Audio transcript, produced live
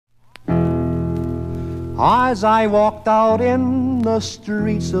as I walked out in the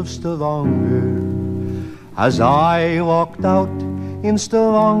streets of Stavanger, as I walked out in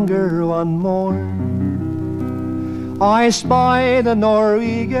Stavanger one more, I spied a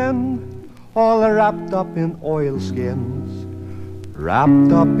Norwegian all wrapped up in oilskins,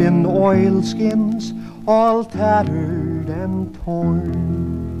 wrapped up in oilskins, all tattered and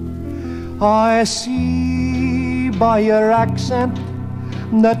torn. I see by your accent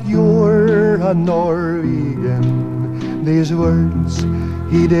that you're a Norwegian. These words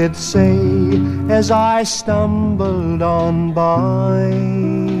he did say as I stumbled on by.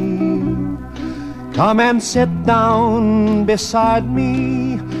 Come and sit down beside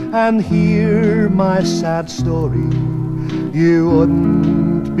me and hear my sad story. You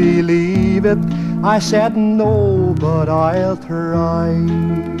wouldn't believe it, I said no, but I'll try.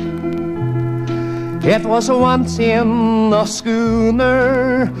 It was once in a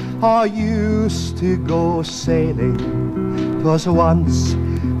schooner I used to go sailing. 'Twas once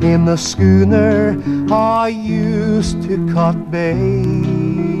in a schooner I used to cut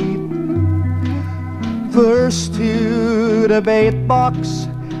bait. First to the bait box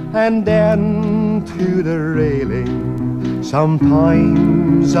and then to the railing.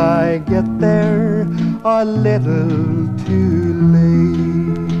 Sometimes I get there a little too late.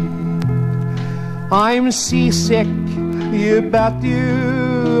 I'm seasick, you bet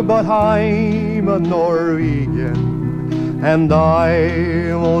you, but I'm a Norwegian, and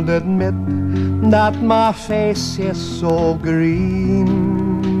I won't admit that my face is so green.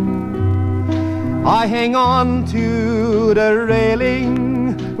 I hang on to the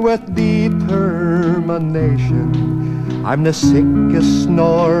railing with determination. I'm the sickest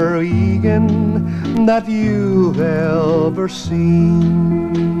Norwegian that you've ever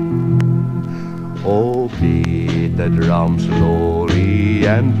seen. Oh, beat the drum slowly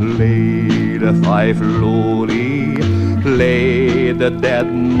and play the fife lowly. Play the dead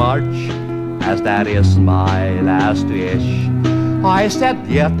march, as that is my last wish. I said,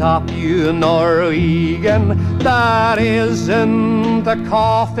 get up, you Norwegian. That isn't a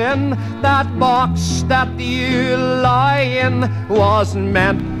coffin. That box that you lie in was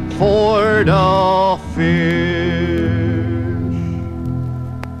meant for the fish.